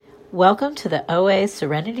Welcome to the OA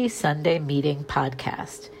Serenity Sunday Meeting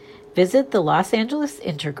podcast. Visit the Los Angeles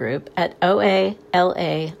Intergroup at oalaig.org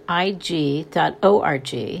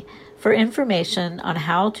for information on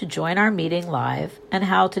how to join our meeting live and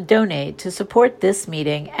how to donate to support this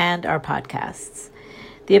meeting and our podcasts.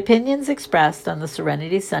 The opinions expressed on the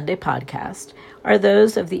Serenity Sunday podcast are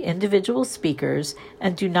those of the individual speakers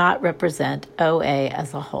and do not represent OA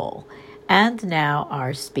as a whole. And now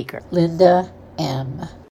our speaker, Linda M.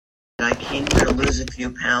 I came here to lose a few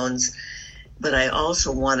pounds, but I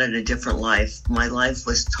also wanted a different life. My life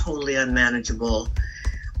was totally unmanageable.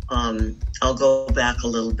 I'll go back a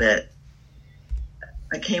little bit.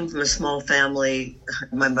 I came from a small family.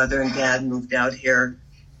 My mother and dad moved out here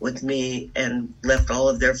with me and left all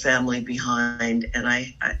of their family behind. And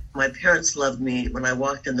my parents loved me. When I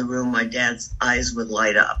walked in the room, my dad's eyes would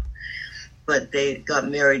light up. But they got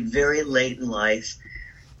married very late in life,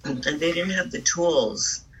 and they didn't have the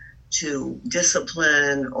tools to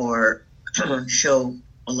discipline or show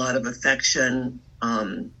a lot of affection,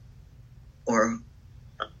 or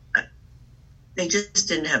they just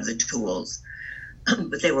didn't have the tools.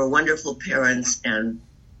 But they were wonderful parents, and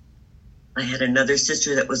I had another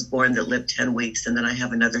sister that was born that lived 10 weeks, and then I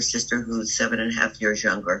have another sister who's 7.5 years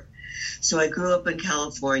younger. So I grew up in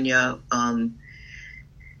California,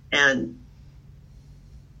 and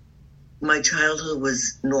my childhood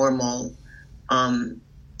was normal,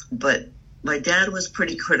 but my dad was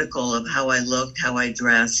pretty critical of how I looked, how I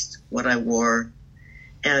dressed, what I wore.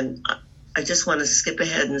 And I just want to skip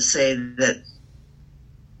ahead and say that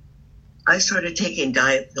I started taking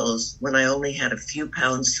diet pills when I only had a few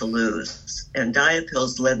pounds to lose. And diet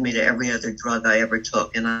pills led me to every other drug I ever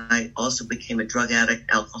took. And I also became a drug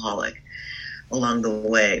addict, alcoholic along the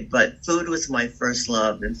way. But food was my first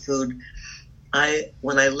love. And food,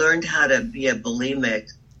 when I learned how to be a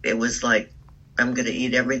bulimic, it was like, I'm going to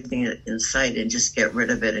eat everything in sight and just get rid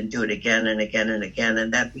of it and do it again and again and again.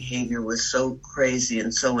 And that behavior was so crazy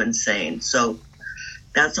and so insane. So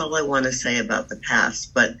that's all I want to say about the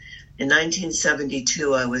past. But in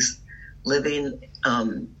 1972, I was living,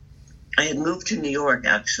 I had moved to New York,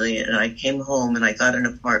 actually, and I came home and I got an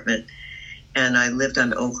apartment, and I lived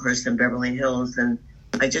on Oakhurst in Beverly Hills. And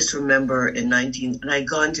I just remember and I'd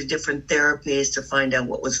gone to different therapies to find out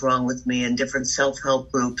what was wrong with me and different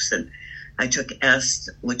self-help groups. And I took EST,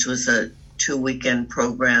 which was a 2-weekend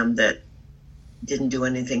program that didn't do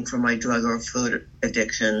anything for my drug or food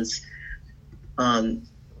addictions.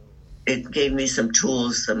 It gave me some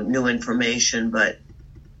tools, some new information, but,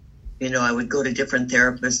 I would go to different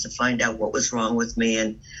therapists to find out what was wrong with me.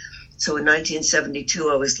 And so in 1972,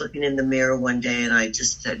 I was looking in the mirror one day and I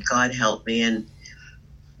just said, God help me. And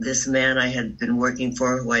this man I had been working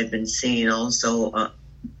for, who I'd been seeing also,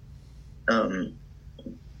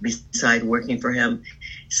 beside working for him,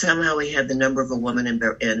 somehow he had the number of a woman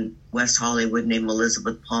in West Hollywood named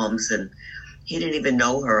Elizabeth Palms, and he didn't even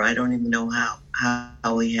know her. I don't even know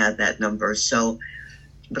how he had that number. So,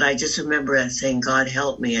 but I just remember saying, God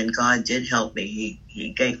help me, and God did help me.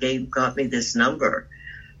 He got me this number,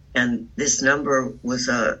 and this number was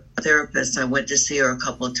a therapist. I went to see her a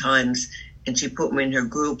couple of times, and she put me in her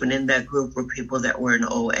group, and in that group were people that were in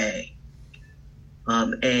OA.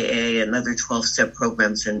 AA and other 12-step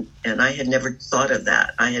programs, and I had never thought of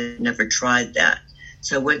that. I had never tried that.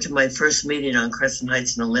 So I went to my first meeting on Crescent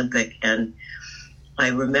Heights and Olympic, and I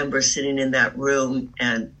remember sitting in that room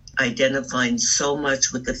and identifying so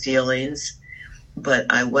much with the feelings, but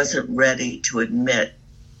I wasn't ready to admit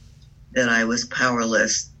that I was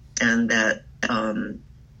powerless and that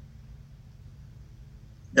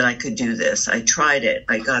that I could do this. I tried it.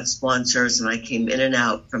 I got sponsors, and I came in and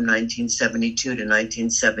out from 1972 to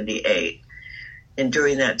 1978. And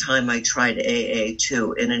during that time, I tried AA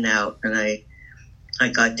too, in and out. And I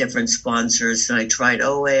got different sponsors, and I tried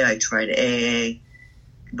OA, I tried AA,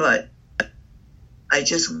 but I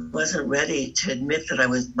just wasn't ready to admit that I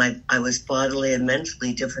was bodily and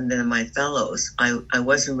mentally different than my fellows. I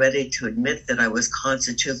wasn't ready to admit that I was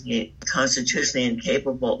constitutionally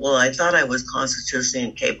incapable. Well, I thought I was constitutionally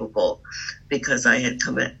incapable because I had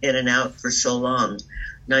come in and out for so long.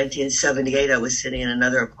 1978, I was sitting in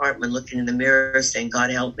another apartment looking in the mirror saying, God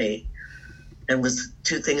help me. And was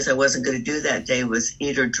 2 things I wasn't going to do that day was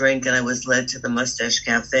eat or drink, and I was led to the Mustache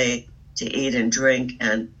Cafe to eat and drink,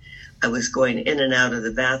 and I was going in and out of the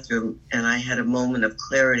bathroom, and I had a moment of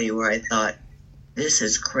clarity where I thought, this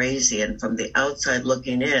is crazy. And from the outside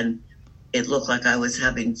looking in, it looked like I was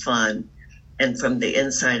having fun. And from the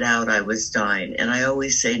inside out, I was dying. And I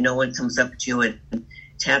always say, no one comes up to you and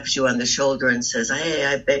taps you on the shoulder and says, hey,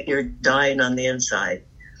 I bet you're dying on the inside.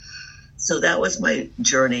 So that was my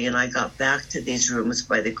journey, and I got back to these rooms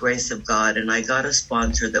by the grace of God, and I got a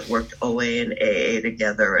sponsor that worked OA and AA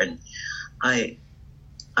together, and I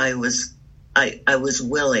was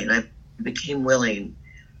willing. I became willing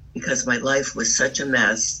because my life was such a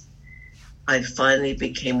mess. I finally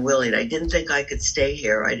became willing. I didn't think I could stay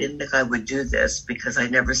here. I didn't think I would do this because I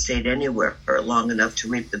never stayed anywhere for long enough to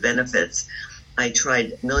reap the benefits. I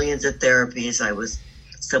tried millions of therapies. I was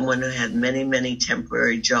someone who had many, many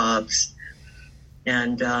temporary jobs.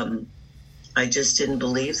 And I just didn't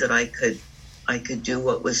believe that I could do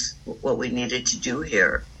what we needed to do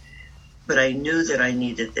here. But I knew that I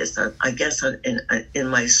needed this. I guess in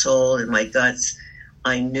my soul, in my guts,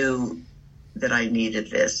 I knew that I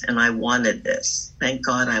needed this and I wanted this. Thank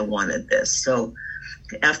God I wanted this. So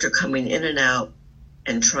after coming in and out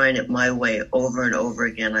and trying it my way over and over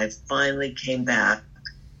again, I finally came back,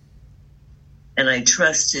 and I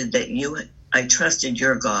trusted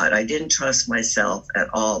your God. I didn't trust myself at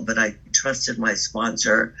all, but I trusted my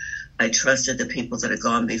sponsor. I trusted the people that had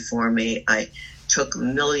gone before me. I took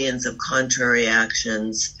millions of contrary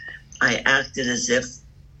actions. I acted as if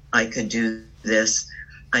I could do this.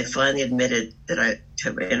 I finally admitted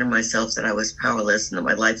to myself that I was powerless and that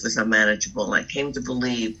my life was unmanageable. And I came to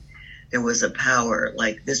believe there was a power,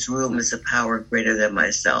 like this room is a power greater than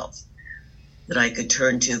myself, that I could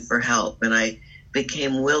turn to for help. And I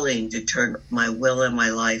became willing to turn my will and my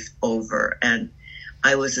life over. And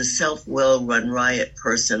I was a self-will run riot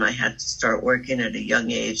person. I had to start working at a young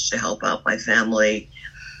age to help out my family.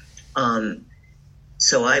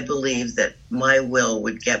 So I believed that my will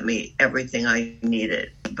would get me everything I needed,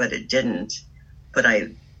 but it didn't. But I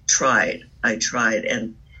tried,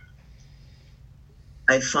 and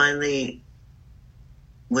I finally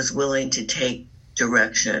was willing to take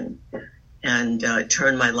direction and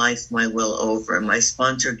turn my life, my will over. And my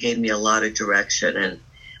sponsor gave me a lot of direction.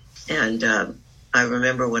 And I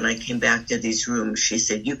remember when I came back to these rooms, she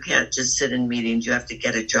said, you can't just sit in meetings, you have to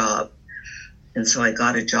get a job. And so I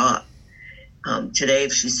got a job. Today,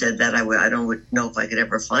 if she said that, I don't know if I could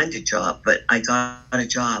ever find a job, but I got a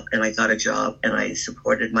job, and I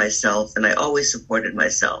supported myself, and I always supported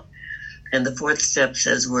myself. And the fourth step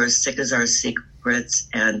says we're as sick as our secrets,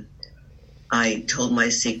 and I told my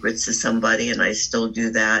secrets to somebody, and I still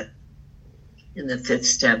do that. In the fifth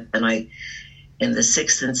step, in the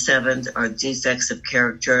sixth and seventh are defects of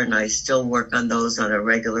character, and I still work on those on a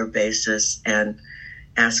regular basis and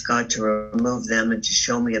ask God to remove them and to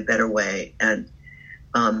show me a better way. And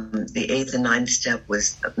the eighth and ninth step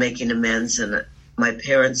was making amends, and my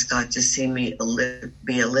parents got to see me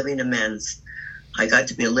be a living amends. I got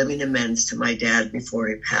to be a living amends to my dad before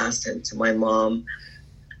he passed, and to my mom.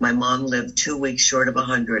 My mom lived 2 weeks short of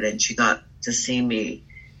 100, and she got to see me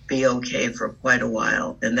be okay for quite a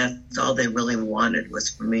while. And that's all they really wanted, was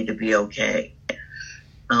for me to be okay.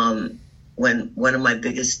 When one of my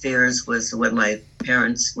biggest fears was when my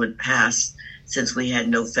parents would pass, since we had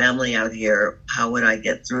no family out here, how would I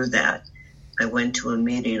get through that? I went to a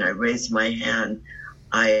meeting, I raised my hand.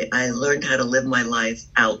 I learned how to live my life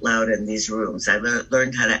out loud in these rooms. I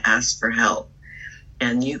learned how to ask for help.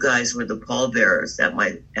 And you guys were the pallbearers at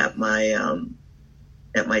my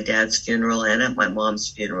dad's funeral and at my mom's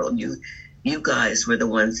funeral. You guys were the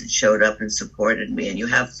ones that showed up and supported me, and you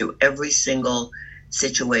have through every single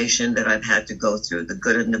situation that I've had to go through, the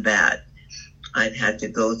good and the bad. I've had to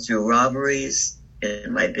go through robberies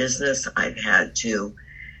in my business. I've had to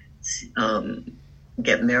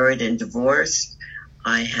get married and divorced.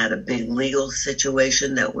 I had a big legal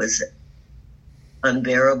situation that was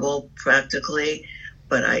unbearable practically,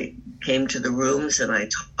 but I came to the rooms and I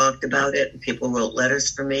talked about it, and people wrote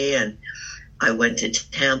letters for me, and I went to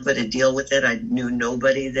Tampa to deal with it. I knew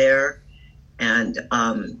nobody there, and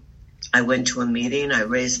I went to a meeting. I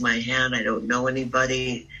raised my hand. I don't know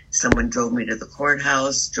anybody. Someone drove me to the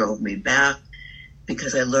courthouse, drove me back,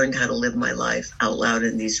 because I learned how to live my life out loud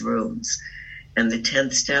in these rooms. And the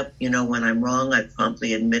 10th step, when I'm wrong, I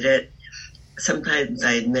promptly admit it. Sometimes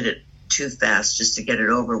I admit it too fast just to get it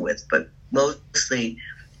over with, but mostly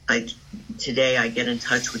today I get in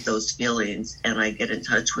touch with those feelings, and I get in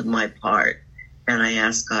touch with my part, and I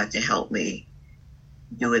ask God to help me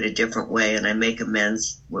do it a different way, and I make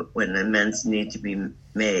amends when amends need to be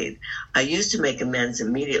made. I used to make amends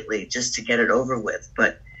immediately just to get it over with,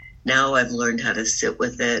 but now I've learned how to sit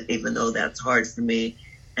with it, even though that's hard for me,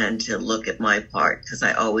 and to look at my part, because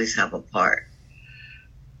I always have a part.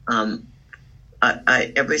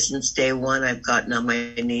 Ever since day one, I've gotten on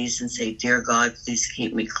my knees and say, "Dear God, please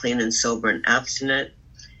keep me clean and sober and abstinent."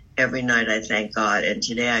 Every night I thank God. And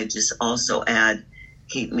today I just also add,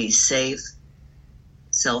 keep me safe,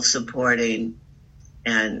 self-supporting,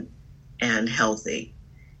 and and healthy.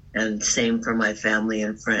 And same for my family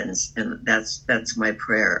and friends. And that's my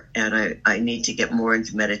prayer. And I need to get more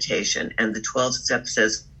into meditation. And the 12 steps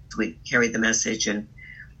says we carry the message and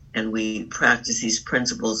we practice these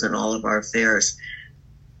principles in all of our affairs.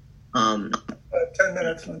 10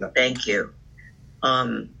 minutes, Linda. Thank you.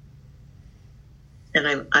 And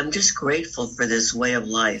I'm just grateful for this way of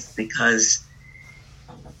life because,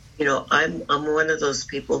 you know, I'm one of those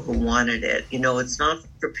people who wanted it. You know, it's not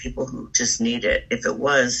for people who just need it. If it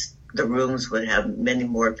was, the rooms would have many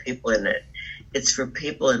more people in it. It's for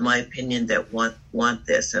people, in my opinion, that want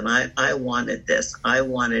this. And I wanted this. I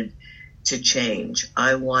wanted to change.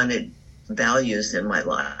 I wanted values in my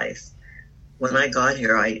life. When I got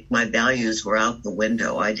here, my values were out the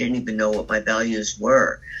window. I didn't even know what my values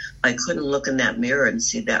were. I couldn't look in that mirror and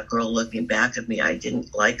see that girl looking back at me. I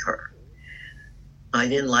didn't like her. I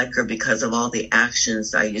didn't like her because of all the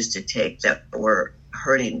actions I used to take that were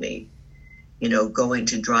hurting me. You know, going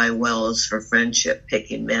to dry wells for friendship,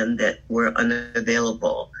 picking men that were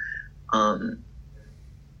unavailable. I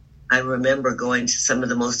remember going to some of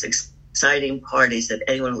the most exciting parties that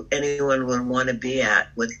anyone would want to be at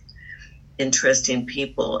with interesting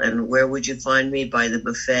people. And where would you find me? By the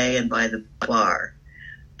buffet and by the bar.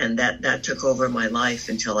 And that took over my life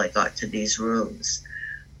until I got to these rooms.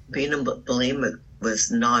 Being a bulimic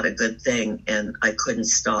was not a good thing, and I couldn't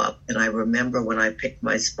stop. And I remember when I picked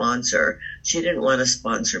my sponsor, she didn't want to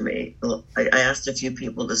sponsor me. I asked a few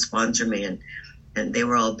people to sponsor me, and they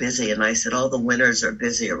were all busy. And I said, all the winners are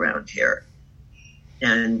busy around here.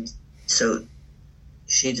 And so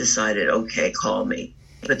she decided, okay, call me.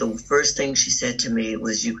 But the first thing she said to me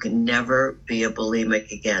was, you can never be a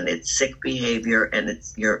bulimic again. It's sick behavior and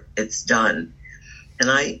it's done.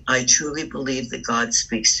 And I truly believe that God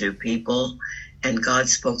speaks through people, and God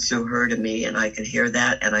spoke through her to me, and I could hear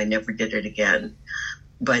that, and I never did it again.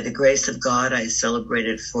 By the grace of God, I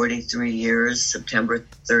celebrated 43 years, September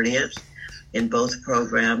 30th, in both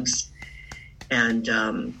programs. And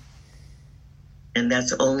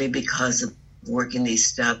that's only because of working these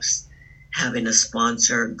steps, having a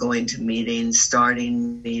sponsor, going to meetings,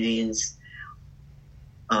 starting meetings,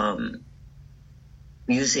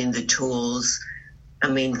 using the tools. I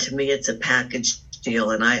mean, to me, it's a package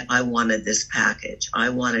deal, and I wanted this package. I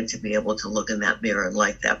wanted to be able to look in that mirror and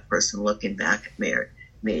like that person looking back at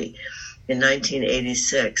me. In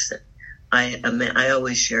 1986, I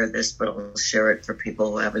always share this, but I'll share it for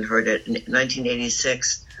people who haven't heard it. In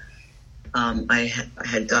 1986, I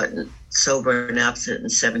had gotten sober and abstinent in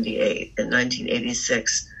 78. In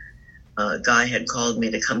 1986, a guy had called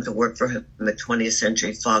me to come to work for him at 20th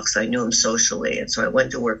Century Fox. I knew him socially, and so I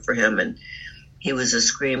went to work for him, and he was a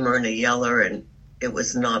screamer and a yeller, and it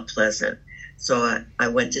was not pleasant. So I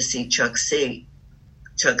went to see Chuck C.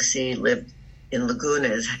 Chuck C. lived in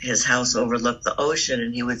Laguna. His house overlooked the ocean,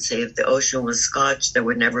 and he would say if the ocean was Scotch, there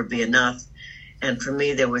would never be enough. And for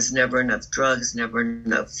me, there was never enough drugs, never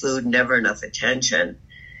enough food, never enough attention,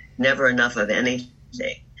 never enough of anything.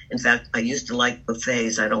 In fact, I used to like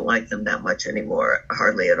buffets. I don't like them that much anymore,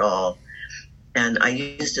 hardly at all. And I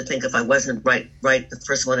used to think if I wasn't right the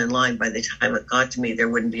first one in line, by the time it got to me, there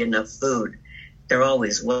wouldn't be enough food. There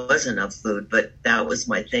always was enough food, but that was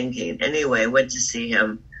my thinking. Anyway, I went to see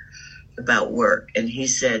him about work, and I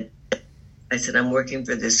said, I'm working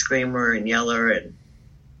for this screamer and yeller,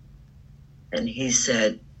 and he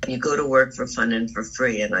said, you go to work for fun and for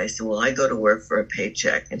free. And I said, well, I go to work for a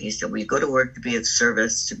paycheck. And he said, well, you go to work to be of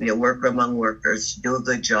service, to be a worker among workers, to do a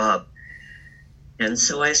good job. And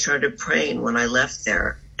so I started praying when I left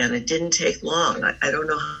there, and it didn't take long. I don't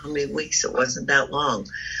know how many weeks, it wasn't that long.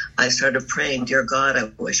 I started praying, dear God,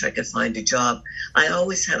 I wish I could find a job. I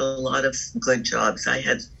always had a lot of good jobs. I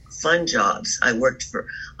had fun jobs. I worked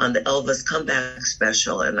on the Elvis Comeback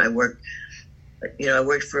special, and I worked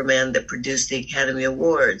for a man that produced the Academy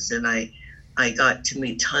Awards, and I got to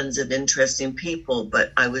meet tons of interesting people,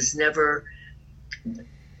 but I was never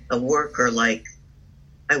a worker. Like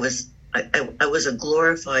I was a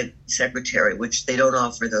glorified secretary, which they don't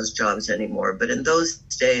offer those jobs anymore. But in those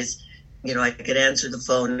days, I could answer the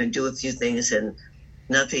phone and do a few things, and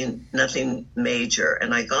nothing major.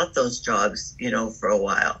 And I got those jobs, for a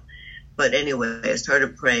while. But anyway, I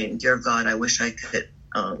started praying, dear God, I wish I could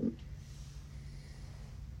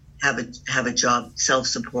have a job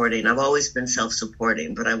self-supporting. I've always been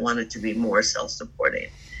self-supporting, but I wanted to be more self-supporting.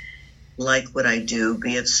 Like what I do,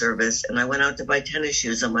 be of service. And I went out to buy tennis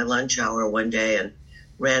shoes on my lunch hour one day and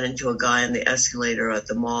ran into a guy on the escalator at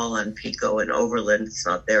the mall on Pico and Overland. It's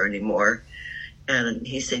not there anymore. And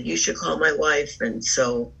he said, you should call my wife. And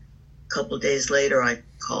so a couple of days later, I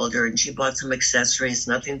called her, and she bought some accessories,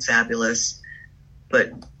 nothing fabulous,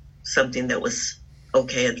 but something that was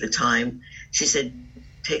okay at the time. She said,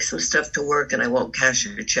 take some stuff to work and I won't cash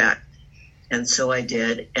your check. And so I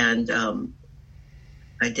did. And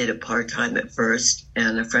I did it part-time at first.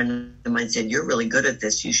 And a friend of mine said, you're really good at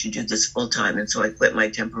this. You should do this full-time. And so I quit my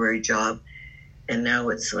temporary job. And now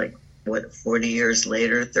it's like, 40 years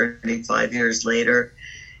later, 35 years later,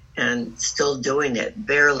 and still doing it.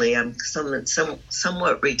 Barely. I'm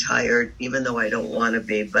somewhat retired, even though I don't want to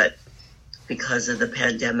be. But because of the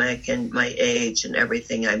pandemic and my age and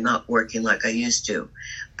everything, I'm not working like I used to.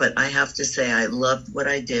 But I have to say, I loved what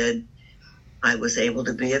I did. I was able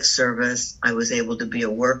to be of service. I was able to be a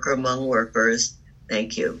worker among workers.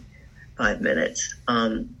 Thank you. 5 minutes.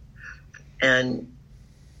 And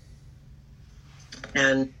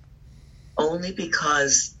only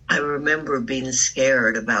because I remember being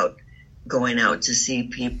scared about going out to see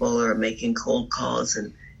people or making cold calls,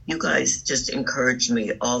 and you guys just encouraged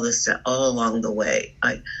me all along the way.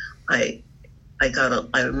 I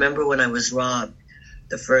remember when I was robbed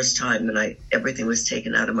the first time, and everything was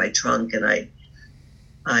taken out of my trunk, and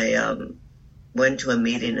I went to a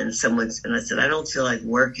meeting, and I said, I don't feel like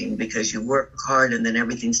working because you work hard and then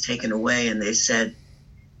everything's taken away. And they said,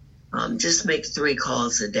 just make 3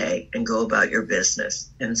 calls a day and go about your business.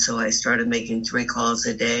 And so I started making 3 calls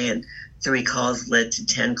a day, and 3 calls led to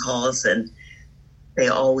 10 calls, and they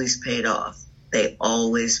always paid off. They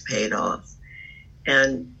always paid off.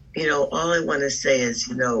 And, all I want to say is,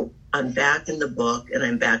 I'm back in the book and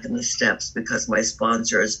I'm back in the steps because my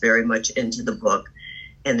sponsor is very much into the book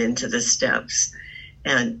and into the steps.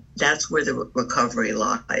 And that's where the recovery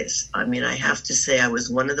lies. I mean, I have to say I was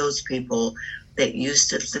one of those people that used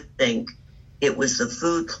to think it was the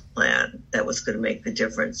food plan that was going to make the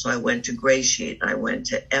difference. So I went to Gray Sheet, I went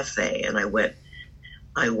to FA, and I went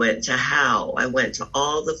to HOW. I went to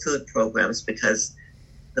all the food programs because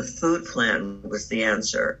the food plan was the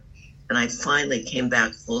answer. And I finally came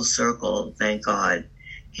back full circle, thank God.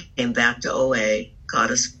 Came back to OA,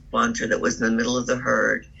 got a sponsor that was in the middle of the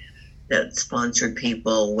herd, that sponsored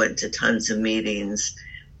people, went to tons of meetings,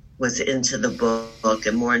 was into the book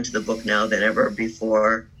and more into the book now than ever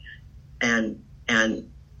before, and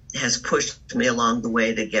has pushed me along the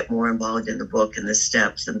way to get more involved in the book and the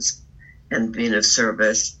steps and being of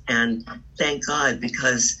service. And thank God,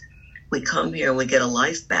 because we come here and we get a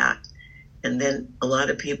life back. And then a lot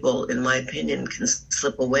of people, in my opinion, can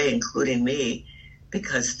slip away, including me,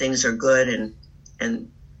 because things are good and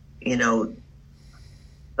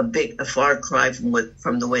a far cry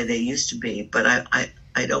from the way they used to be. But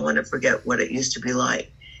I don't want to forget what it used to be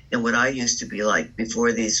like and what I used to be like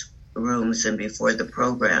before these rooms and before the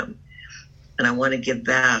program. And I want to give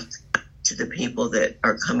back to the people that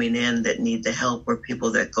are coming in that need the help, or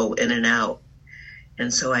people that go in and out.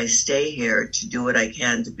 And so I stay here to do what I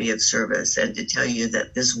can to be of service and to tell you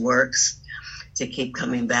that this works, to keep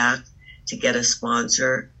coming back, to get a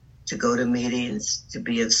sponsor, to go to meetings, to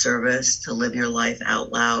be of service, to live your life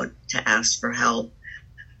out loud, to ask for help.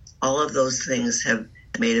 All of those things have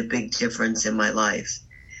made a big difference in my life.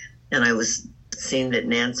 And I was seeing that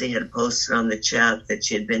Nancy had posted on the chat that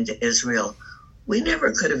she had been to Israel. We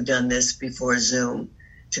never could have done this before Zoom,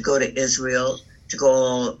 to go to Israel, to go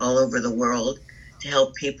all over the world, to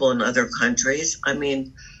help people in other countries. I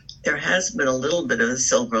mean, there has been a little bit of a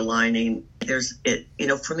silver lining.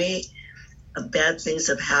 For me, bad things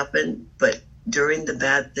have happened, but during the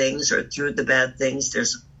bad things or through the bad things,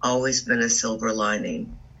 there's always been a silver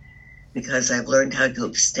lining, because I've learned how to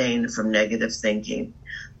abstain from negative thinking.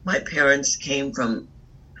 My parents came from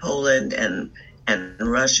Poland and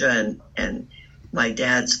Russia, and my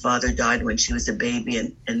dad's father died when she was a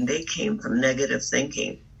baby, and they came from negative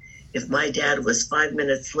thinking. If my dad was 5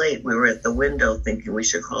 minutes late, we were at the window thinking we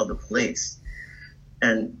should call the police.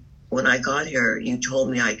 And when I got here, you told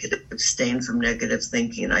me I could abstain from negative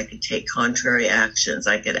thinking. I could take contrary actions.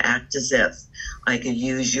 I could act as if I could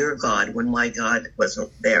use your God when my God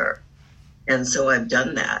wasn't there. And so I've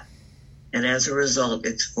done that. And as a result,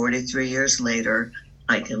 it's 43 years later,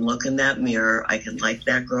 I can look in that mirror. I can like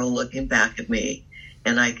that girl looking back at me.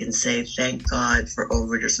 And I can say, thank God for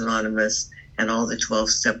Overeaters Anonymous and all the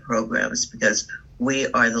 12-step programs, because we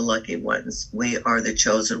are the lucky ones. We are the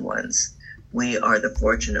chosen ones. We are the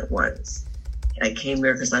fortunate ones. I came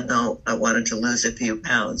here because I thought I wanted to lose a few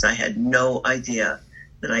pounds. I had no idea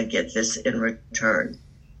that I'd get this in return.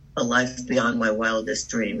 A life beyond my wildest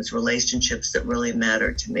dreams, relationships that really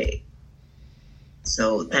matter to me.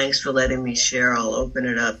 So thanks for letting me share. I'll open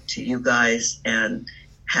it up to you guys, and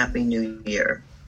Happy New Year.